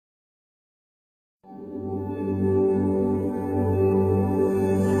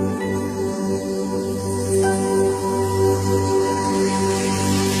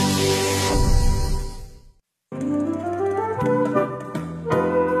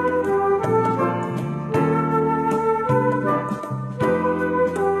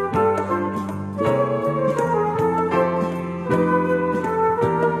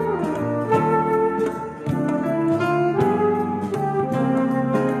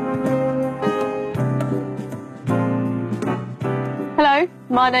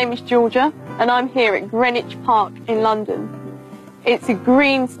my name is Georgia and I'm here at Greenwich Park in London. It's a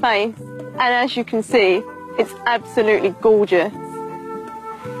green space and as you can see, it's absolutely gorgeous.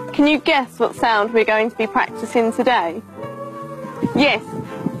 Can you guess what sound we're going to be practicing today? Yes,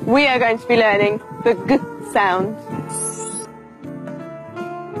 we are going to be learning the G sound.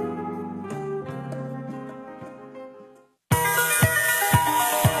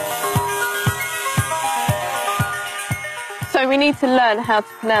 So we need to learn how to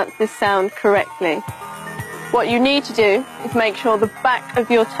pronounce this sound correctly. What you need to do is make sure the back of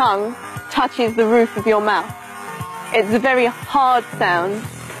your tongue touches the roof of your mouth. It's a very hard sound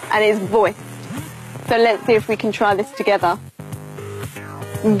and it's voiced. So let's see if we can try this together.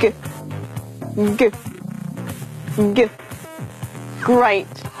 G, G, G. Great,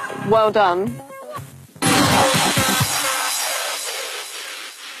 well done.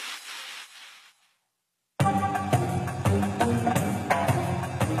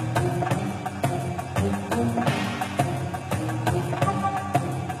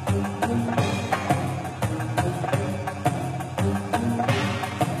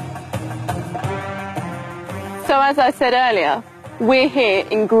 So as I said earlier, we're here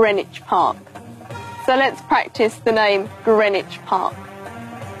in Greenwich Park. So let's practice the name Greenwich Park.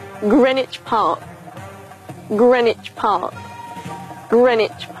 Greenwich Park, Greenwich Park,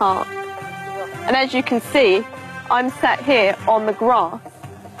 Greenwich Park. And as you can see, I'm sat here on the grass.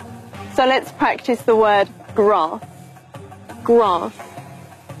 So let's practice the word grass. Grass,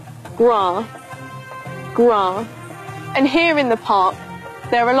 grass, grass. And here in the park,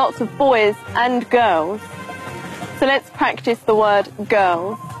 there are lots of boys and girls. So let's practice the word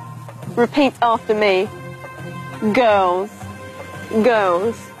girls. Repeat after me. Girls,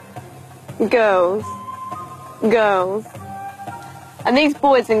 girls, girls, girls. And these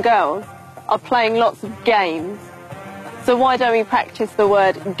boys and girls are playing lots of games. So why don't we practice the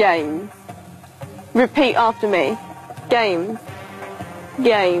word games? Repeat after me. Games,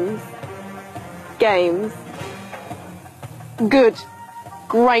 games, games. Good,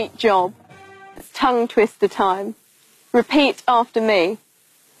 great job. It's tongue twister time. Repeat after me.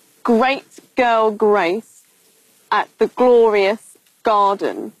 Great girl Grace at the glorious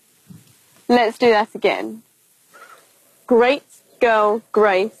garden. Let's do that again. Great girl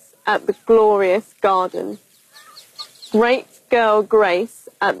Grace at the glorious garden. Great girl Grace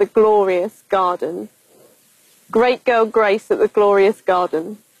at the glorious garden. Great girl Grace at the glorious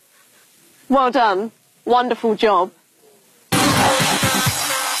garden. Well done. Wonderful job.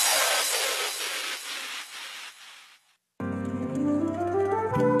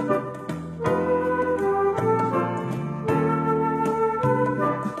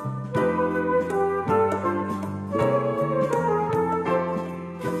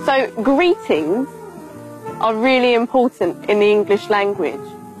 So greetings are really important in the English language,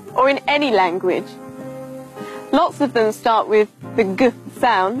 or in any language. Lots of them start with the G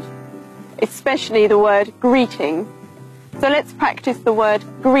sound, especially the word greeting. So let's practice the word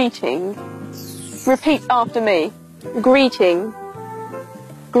greeting. Repeat after me. Greeting,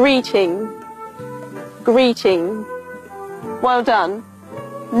 greeting, greeting. Well done.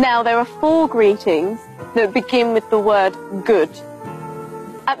 Now there are 4 greetings that begin with the word good.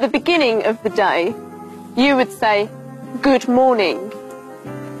 At the beginning of the day, you would say, good morning.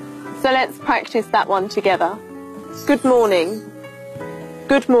 So let's practice that one together. Good morning,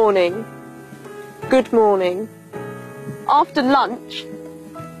 good morning, good morning. After lunch,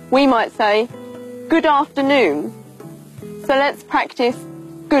 we might say, good afternoon. So let's practice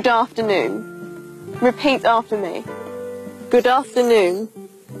good afternoon. Repeat after me. Good afternoon,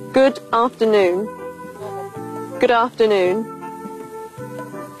 good afternoon, good afternoon.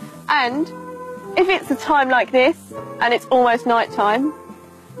 And if it's a time like this and it's almost night time,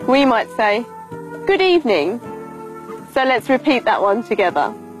 we might say, good evening. So let's repeat that one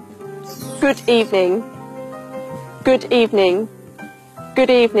together. Good evening, good evening, good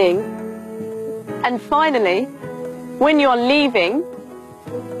evening. And finally, when you're leaving,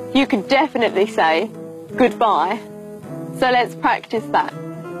 you could definitely say goodbye. So let's practice that.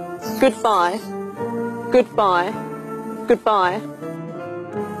 Goodbye, goodbye, goodbye.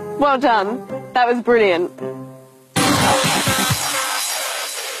 Well done. That was brilliant.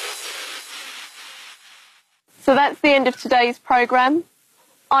 So that's the end of today's programme.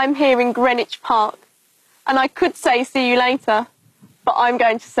 I'm here in Greenwich Park and I could say see you later, but I'm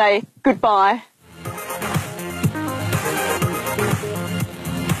going to say goodbye.